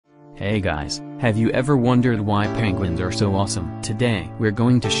Hey guys, have you ever wondered why penguins are so awesome? Today, we're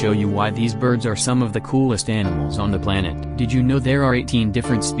going to show you why these birds are some of the coolest animals on the planet. Did you know there are 18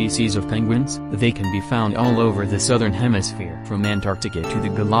 different species of penguins? They can be found all over the southern hemisphere, from Antarctica to the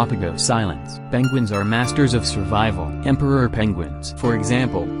Galapagos Islands. Penguins are masters of survival. Emperor penguins, for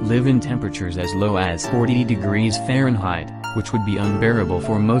example, live in temperatures as low as 40 degrees Fahrenheit, which would be unbearable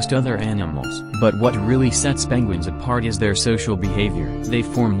for most other animals. But what really sets penguins apart is their social behavior. They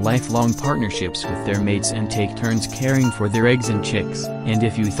form lifelong partnerships with their mates and take turns caring for their eggs and chicks. And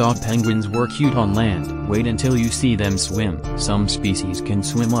if you thought penguins were cute on land, wait until you see them swim. Some species can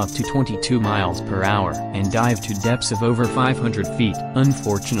swim up to 22 miles per hour and dive to depths of over 500 feet.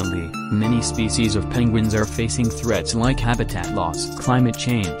 Unfortunately, many species of penguins are facing threats like habitat loss, climate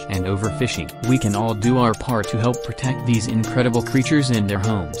change, and overfishing. We can all do our part to help protect these incredible creatures and their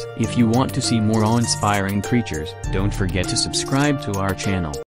homes. If you want to see more awe-inspiring creatures, don't forget to subscribe to our channel.